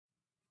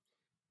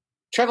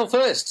Travel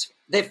first.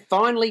 They've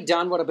finally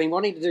done what I've been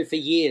wanting to do for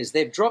years.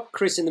 They've dropped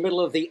Chris in the middle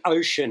of the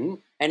ocean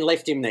and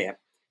left him there.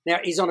 Now,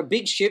 he's on a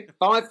big ship,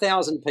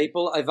 5,000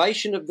 people,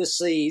 Ovation of the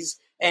Seas,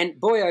 and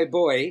boy, oh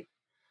boy,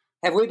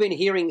 have we been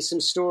hearing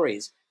some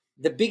stories.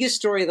 The biggest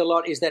story of the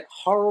lot is that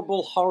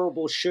horrible,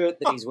 horrible shirt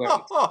that he's wearing.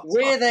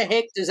 Where the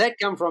heck does that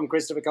come from,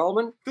 Christopher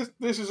Coleman?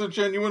 This is a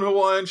genuine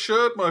Hawaiian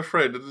shirt, my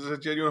friend. It is a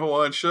genuine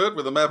Hawaiian shirt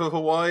with a map of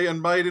Hawaii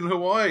and made in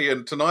Hawaii.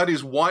 And tonight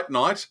is White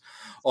Night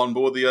on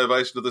board the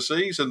Ovation of the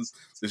Seas, and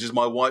this is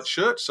my white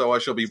shirt, so I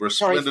shall be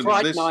resplendent in this.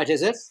 Fright Night,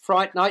 is it?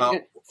 Fright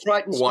Night?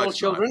 Frighten small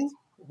children?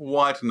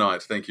 White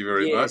Night, thank you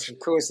very much. Yes, of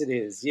course it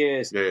is,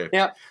 yes. Yeah.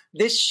 Now,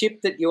 this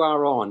ship that you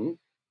are on,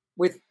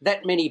 with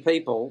that many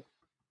people,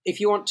 if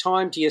you want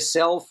time to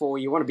yourself or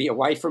you want to be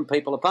away from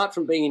people, apart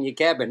from being in your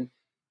cabin,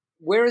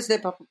 where is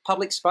there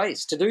public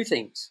space to do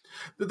things?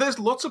 There's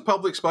lots of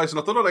public space, and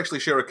I thought I'd actually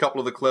share a couple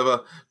of the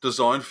clever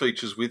design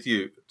features with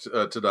you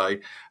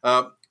today.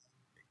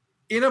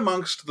 In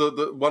amongst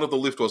one of the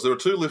lift wells, there are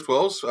two lift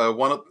wells,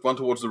 one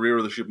towards the rear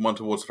of the ship and one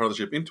towards the front of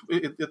the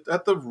ship.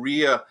 At the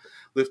rear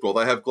lift well,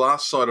 they have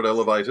glass-sided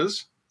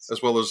elevators,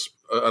 as well as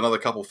another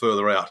couple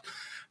further out.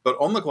 But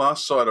on the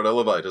glass-sided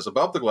elevators,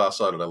 above the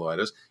glass-sided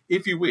elevators,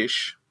 if you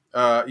wish,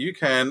 you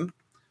can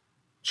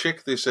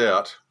check this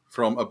out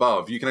from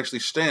above. You can actually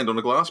stand on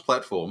a glass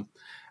platform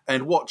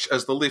and watch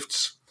as the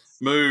lifts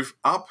move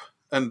up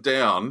and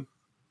down,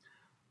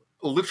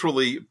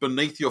 literally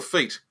beneath your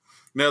feet.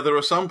 Now, there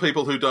are some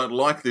people who don't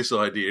like this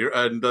idea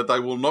and they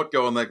will not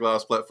go on that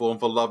glass platform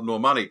for love nor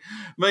money.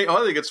 Me,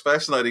 I think it's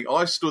fascinating.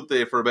 I stood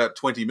there for about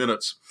 20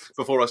 minutes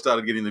before I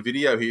started getting the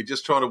video here,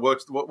 just trying to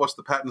watch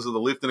the patterns of the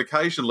lift, and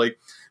occasionally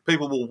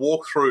people will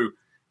walk through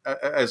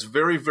as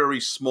very,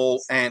 very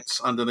small ants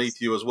underneath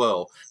you as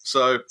well.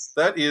 So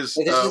that is,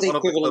 this is the one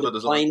of the equivalent clever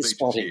of plane design features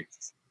spotting. here.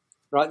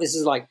 Right, this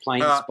is like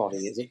plane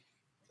spotting, is it?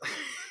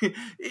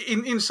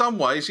 In some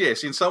ways,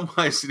 yes. In some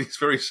ways, it is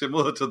very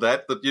similar to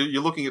that. That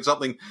you're looking at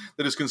something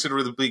that is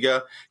considerably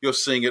bigger. You're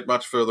seeing it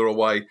much further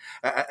away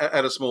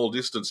at a small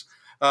distance.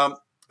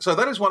 So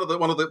that is one of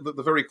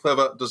the very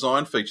clever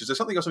design features. There's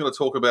something else I'm going to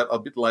talk about a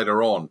bit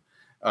later on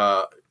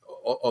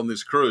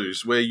this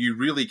cruise, where you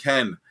really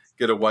can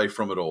get away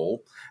from it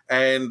all,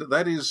 and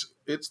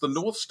it's the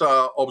North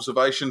Star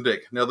observation deck.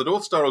 Now, the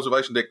North Star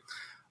observation deck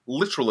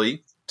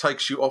literally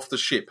takes you off the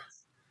ship.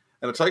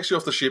 And it takes you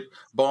off the ship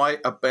by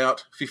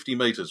about 50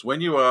 metres.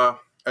 When you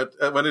are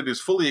when it is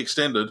fully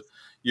extended,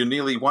 you're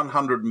nearly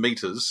 100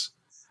 metres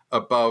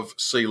above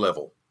sea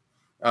level,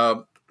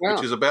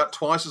 which is about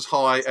twice as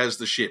high as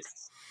the ship.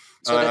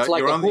 So that's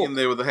like you're a only hook. in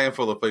there with a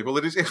handful of people.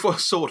 It is, well,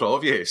 sort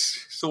of,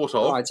 yes, sort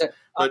of. Right, so,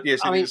 but yes,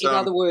 I mean, in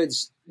other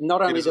words,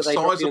 not only do they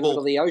drop you in the middle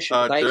of the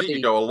ocean, they actually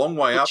you go a long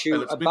way up you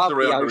and it spins above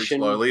around the very ocean,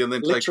 slowly and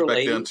then takes you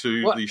back down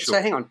to the shore.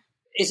 So hang on,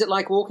 is it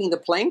like walking the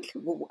plank?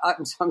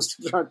 I'm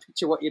still trying to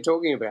picture what you're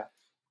talking about.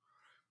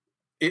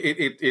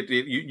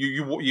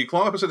 You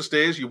climb up a set of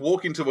stairs. You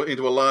walk into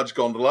a large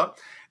gondola.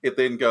 It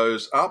then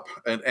goes up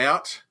and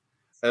out,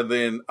 and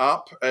then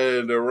up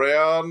and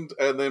around,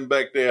 and then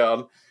back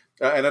down.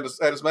 And at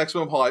its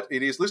maximum height,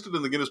 it is listed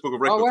in the Guinness Book of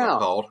Records, I'm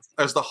told,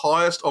 as the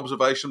highest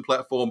observation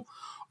platform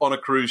on a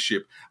cruise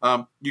ship.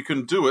 You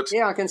can do it.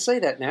 Yeah, I can see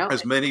that now.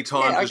 As many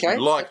times as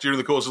you like during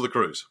the course of the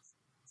cruise.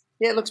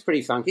 Yeah, it looks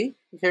pretty funky.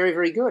 Very,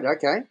 very good.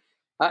 Okay.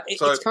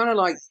 It's kind of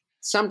like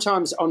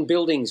sometimes on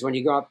buildings when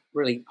you go up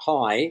really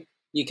high,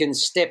 you can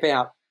step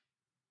out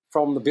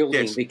from the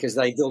building because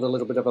they build a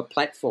little bit of a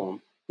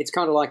platform. It's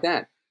kind of like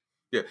that.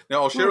 Yeah.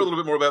 Now I'll share a little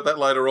bit more about that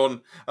later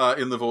on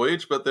in the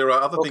voyage, but there are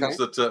other things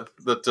that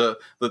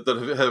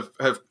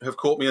have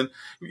caught me. And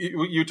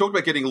you talked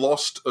about getting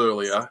lost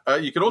earlier.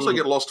 You can also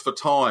get lost for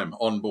time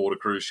on board a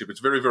cruise ship.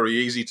 It's very, very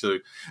easy to,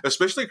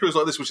 especially a cruise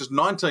like this, which is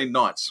 19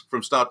 nights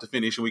from start to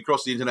finish, and we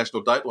cross the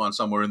international date line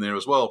somewhere in there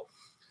as well.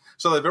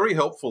 So they very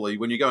helpfully,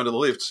 when you go into the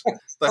lifts,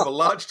 they have a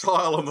large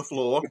tile on the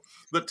floor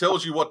that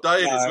tells you what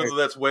day it is, whether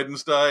that's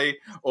Wednesday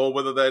or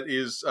whether that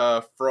is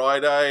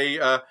Friday.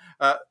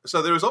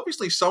 So there is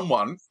obviously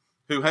someone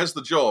who has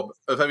the job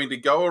of having to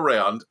go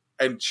around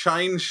and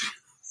change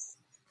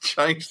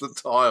the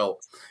tile.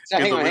 So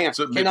hang on.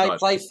 Can they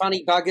play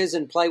funny buggers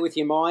and play with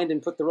your mind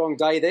and put the wrong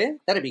day there?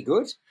 That'd be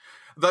good.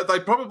 They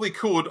probably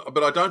could,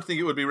 but I don't think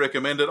it would be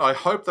recommended. I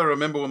hope they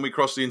remember when we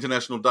cross the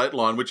international date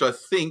line, which I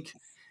think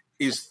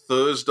is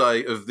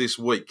Thursday of this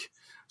week.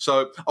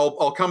 So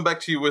I'll come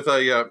back to you with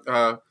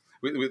a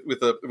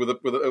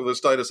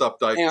status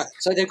update. Yeah,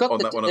 so they've got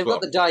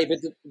the day, but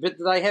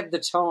do they have the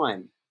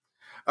time?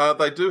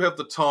 They do have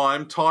the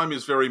time. Time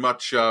is very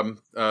much an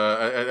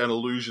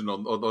illusion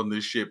on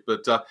this ship,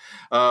 but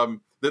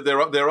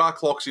there are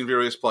clocks in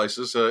various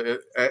places,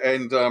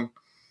 and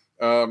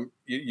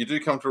you do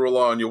come to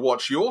rely on your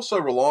watch. You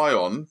also rely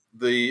on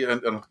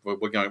and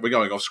we're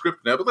going off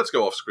script now, but let's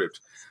go off script.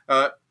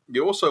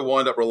 You also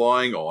wind up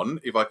relying on,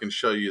 if I can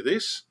show you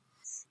this,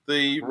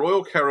 the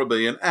Royal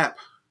Caribbean app.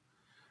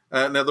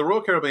 Now, the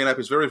Royal Caribbean app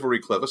is very, very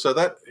clever. So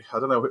that, I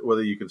don't know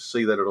whether you can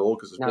see that at all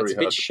because it's very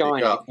hard to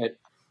shiny, pick up. But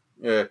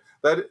Yeah,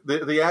 that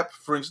the app,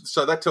 for instance,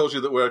 so that tells you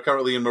that we're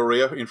currently in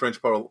Maria in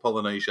French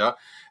Polynesia,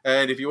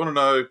 and if you want to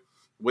know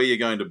where you're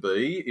going to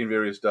be in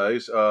various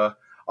days,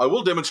 I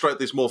will demonstrate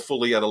this more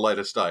fully at a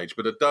later stage.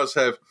 But it does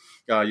have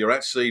your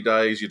at sea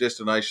days, your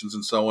destinations,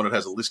 and so on. It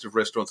has a list of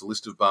restaurants, a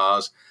list of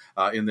bars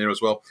in there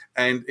as well,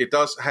 and it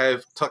does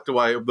have tucked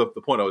away. The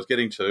point I was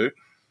getting to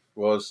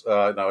was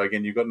no.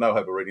 Again, you've got no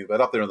hope of reading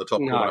that up there in the top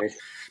corner.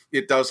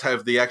 It does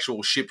have the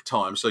actual ship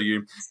time, so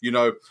you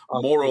know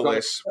more or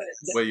less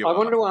where you are. I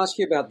wanted to ask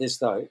you about this,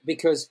 though,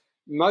 because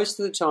most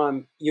of the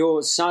time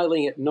you're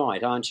sailing at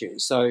night, aren't you?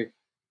 So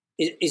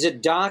is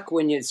it dark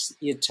when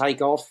you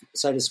take off,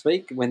 so to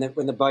speak, when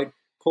the boat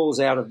pulls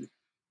out of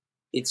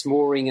its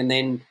mooring and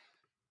then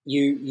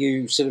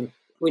you sort of,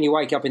 when you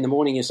wake up in the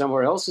morning, you're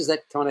somewhere else? Is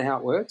that kind of how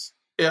it works?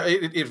 Yeah,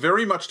 it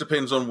very much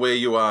depends on where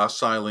you are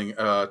sailing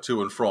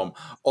to and from.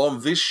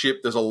 On this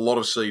ship, there's a lot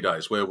of sea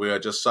days where we are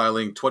just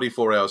sailing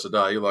 24 hours a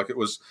day. Like it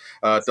was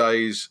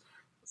days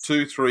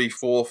 2, 3,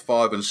 4,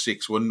 5, and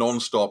 6 were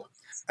non-stop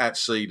at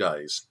sea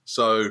days.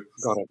 So,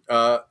 got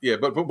it. Yeah,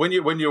 but when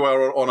you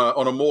are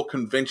on a more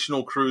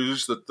conventional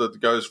cruise that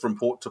goes from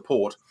port to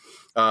port,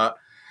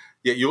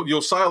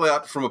 you'll sail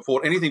out from a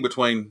port anything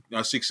between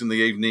 6 in the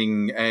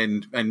evening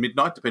and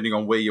midnight, depending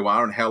on where you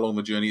are and how long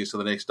the journey is to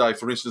the next day.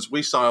 For instance,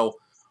 we sail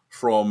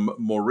from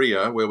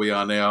Moorea, where we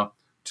are now,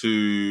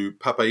 to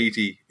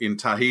Papeete in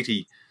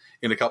Tahiti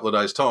in a couple of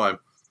days' time.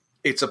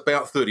 It's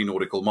about 30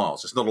 nautical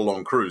miles. It's not a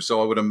long cruise.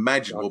 So I would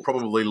imagine we'll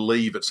probably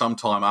leave at some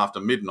time after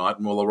midnight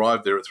and we'll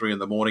arrive there at 3 in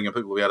the morning and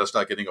people will be able to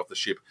start getting off the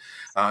ship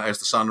as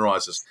the sun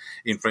rises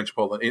in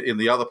in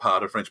the other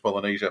part of French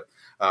Polynesia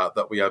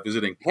that we are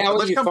visiting. How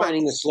are you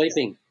finding the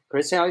sleeping,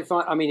 Chris? How are you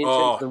in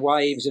terms of the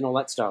waves and all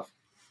that stuff?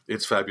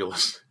 It's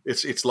fabulous.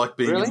 It's like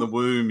being in the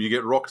womb. You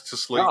get rocked to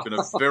sleep in a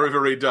very,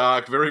 very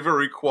dark, very,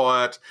 very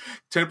quiet,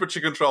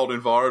 temperature-controlled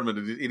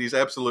environment. It is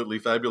absolutely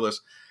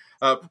fabulous.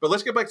 But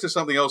let's get back to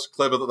something else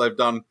clever that they've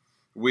done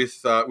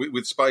with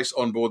space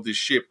on board this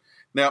ship.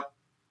 Now,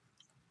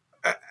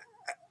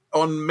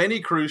 on many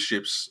cruise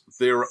ships,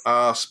 there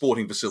are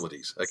sporting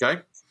facilities,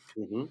 okay?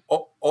 Mm-hmm.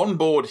 On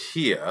board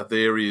here,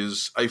 there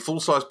is a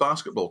full-size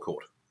basketball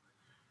court.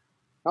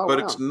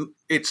 But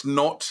it's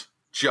not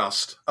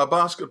just a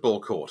basketball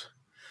court.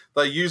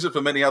 They use it for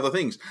many other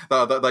things.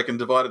 They can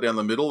divide it down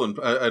the middle and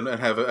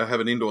have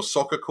an indoor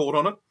soccer court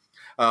on it.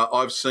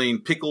 I've seen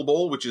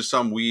pickleball, which is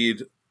some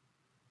weird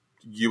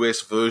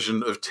US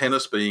version of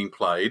tennis being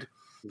played,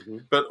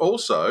 but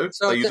also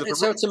they use it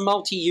for it's a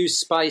multi-use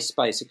space,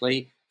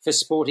 basically, for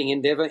sporting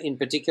endeavour in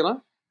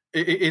particular?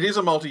 It is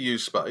a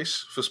multi-use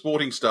space for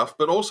sporting stuff,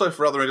 but also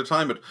for other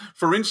entertainment.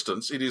 For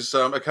instance, it is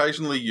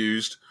occasionally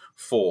used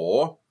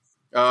for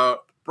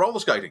roller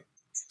skating.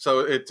 So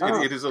it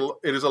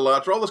is a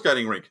large roller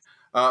skating rink.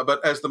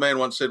 But as the man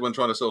once said when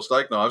trying to sell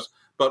steak knives,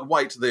 but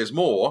wait, there's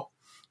more,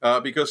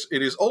 because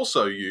it is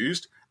also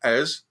used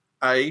as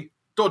a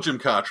dodgem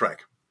car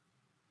track.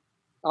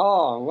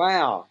 Oh,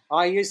 wow.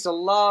 I used to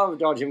love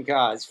dodgem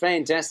cars.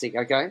 Fantastic.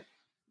 Okay.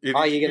 You're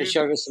going to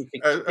show us some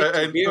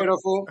pictures.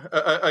 Beautiful.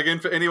 Again,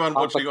 for anyone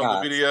watching on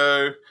the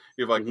video,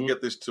 if I can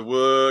get this to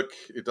work,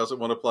 it doesn't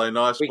want to play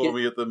nice for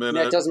me at the minute.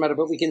 No, it doesn't matter,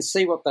 but we can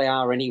see what they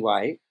are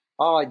anyway.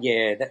 Oh,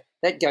 yeah,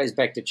 that goes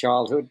back to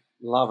childhood.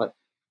 Love it.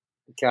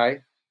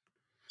 Okay.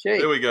 Gee.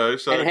 There we go.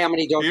 So and how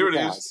many dodgem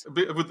cars? Here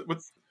it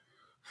is.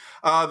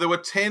 There were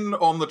 10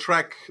 on the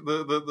track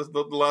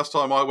the last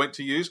time I went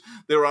to use.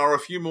 There are a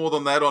few more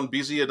than that. On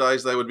busier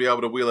days, they would be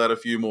able to wheel out a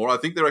few more. I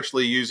think they're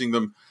actually using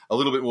them a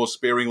little bit more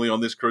sparingly on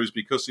this cruise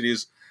because it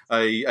is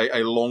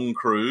a long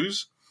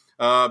cruise.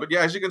 But, yeah,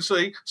 as you can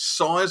see,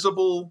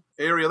 sizable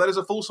area. That is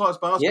a full-size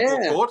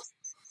basketball court.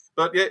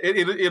 But, yeah,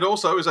 it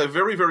also is a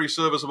very, very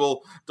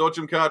serviceable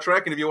dodgem car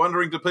track. And if you're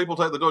wondering, do people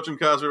take the dodgem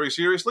cars very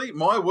seriously?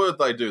 My word,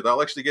 they do.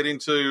 They'll actually get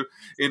into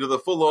the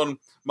full-on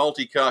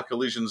multi-car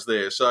collisions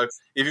there. So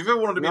if you've ever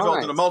wanted to be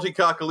involved in a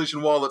multi-car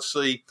collision while at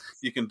sea,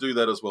 you can do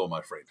that as well,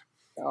 my friend.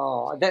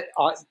 Oh,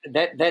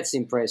 that's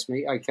impressed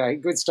me. Okay,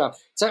 good stuff.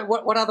 So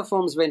what other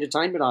forms of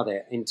entertainment are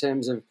there in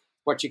terms of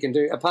what you can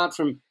do, apart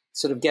from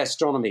sort of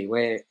gastronomy,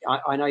 where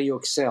I know you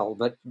excel,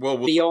 but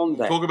beyond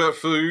that? Talk about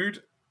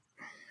food.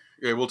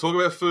 Yeah, we'll talk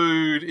about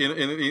food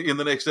in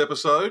the next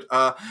episode.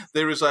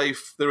 There is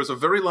a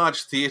very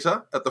large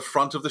theatre at the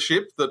front of the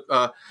ship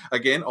that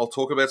again I'll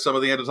talk about some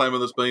of the entertainment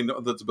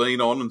that's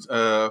been on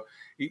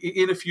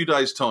in a few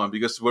days' time,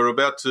 because we're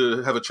about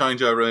to have a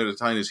changeover of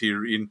entertainers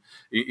here in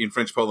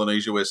French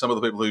Polynesia, where some of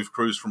the people who've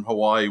cruised from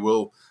Hawaii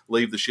will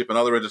leave the ship and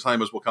other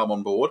entertainers will come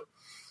on board.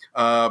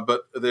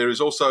 But there is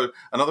also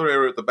another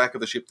area at the back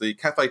of the ship, the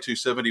Cafe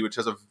 270, which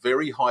has a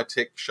very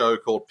high-tech show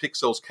called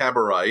Pixel's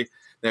Cabaret.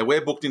 Now,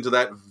 we're booked into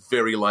that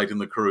very late in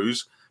the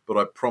cruise, but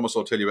I promise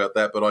I'll tell you about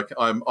that. But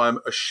I'm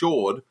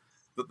assured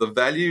that the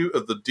value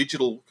of the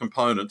digital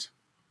component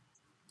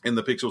in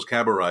the Pixels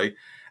Cabaret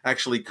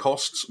actually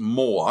costs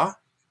more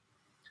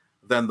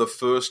than the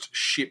first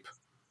ship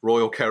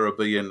Royal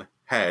Caribbean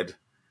had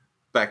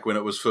back when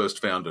it was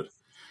first founded.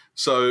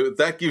 So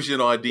that gives you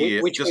an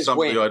idea, just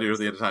some of the idea of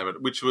the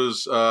entertainment, which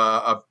was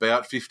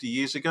about 50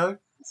 years ago.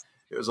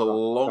 It was a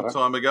long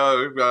time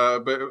ago,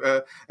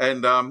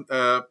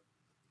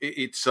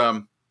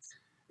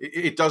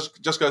 it does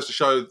just goes to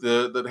show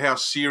that how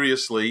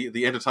seriously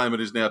the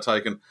entertainment is now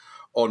taken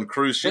on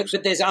cruise ships.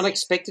 But there's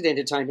unexpected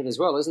entertainment as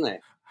well, isn't there?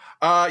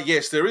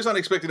 Yes, there is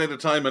unexpected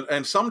entertainment,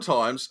 and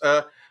sometimes,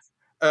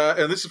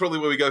 and this is probably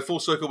where we go full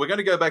circle, we're going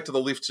to go back to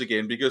the lifts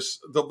again, because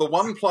the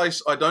one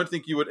place I don't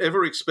think you would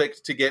ever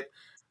expect to get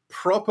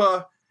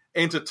proper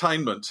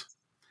entertainment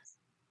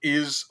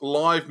is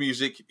live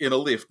music in a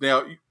lift.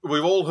 Now,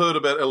 we've all heard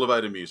about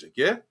elevator music,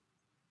 yeah?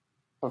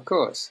 Of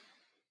course.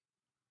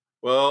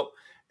 Well,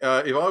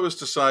 if I was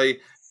to say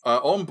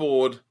on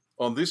board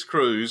on this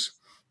cruise,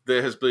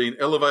 there has been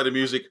elevator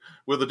music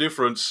with a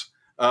difference,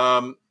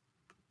 and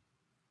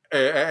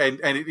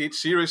it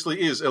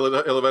seriously is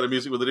elevator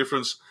music with a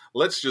difference.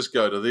 Let's just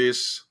go to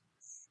this.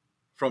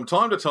 From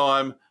time to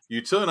time, you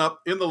turn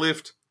up in the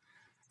lift,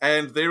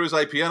 and there is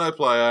a piano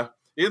player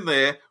in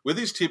there with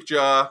his tip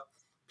jar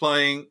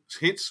playing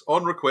hits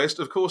on request,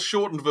 of course,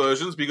 shortened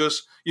versions,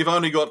 because you've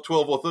only got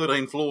 12 or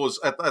 13 floors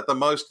at the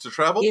most to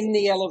travel. In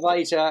the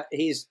elevator,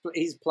 he's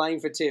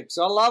playing for tips.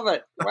 I love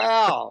it.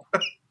 Wow.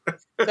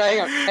 So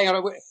hang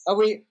on.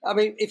 I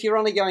mean, if you're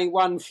only going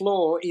one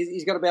floor,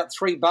 he's got about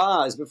 3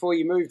 bars before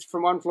you move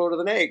from one floor to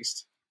the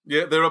next.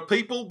 Yeah, there are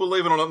people,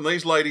 believe it or not, and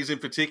these ladies in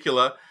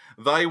particular,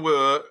 they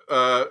were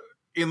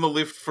in the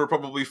lift for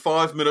probably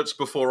 5 minutes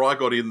before I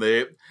got in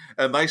there,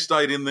 and they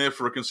stayed in there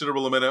for a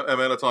considerable amount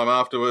of time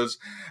afterwards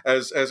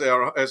as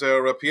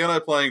our piano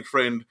playing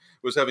friend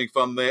was having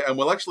fun there. And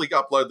we'll actually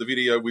upload the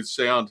video with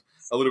sound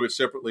a little bit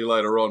separately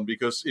later on,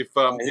 because if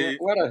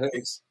what a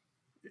hoot.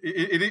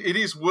 It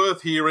is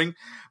worth hearing,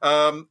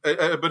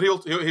 but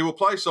he will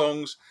play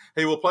songs,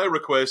 he will play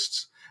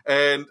requests,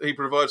 and he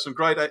provides some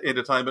great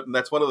entertainment. And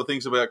that's one of the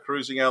things about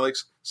cruising,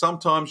 Alex.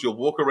 Sometimes you'll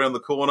walk around the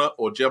corner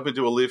or jump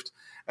into a lift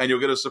and you'll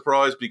get a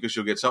surprise because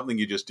you'll get something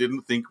you just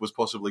didn't think was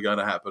possibly going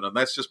to happen. And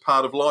that's just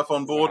part of life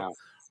on board. Wow.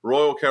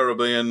 Royal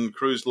Caribbean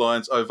Cruise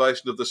Line's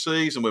Ovation of the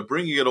Seas, and we're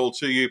bringing it all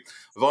to you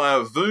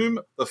via Voom,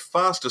 the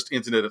fastest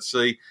internet at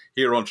sea,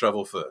 here on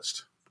Travel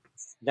First.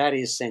 That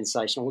is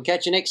sensational. We'll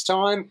catch you next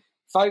time.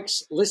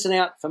 Folks, listen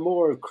out for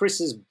more of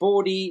Chris's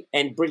bawdy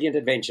and brilliant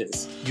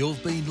adventures.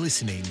 You've been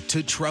listening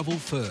to Travel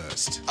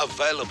First.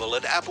 Available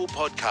at Apple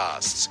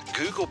Podcasts,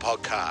 Google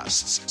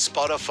Podcasts,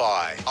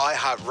 Spotify,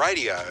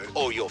 iHeartRadio,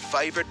 or your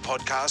favourite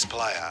podcast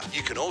player.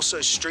 You can also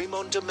stream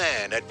on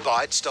demand at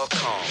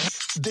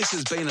Bytes.com. This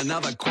has been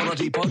another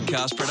quality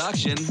podcast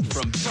production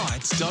from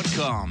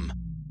Bytes.com.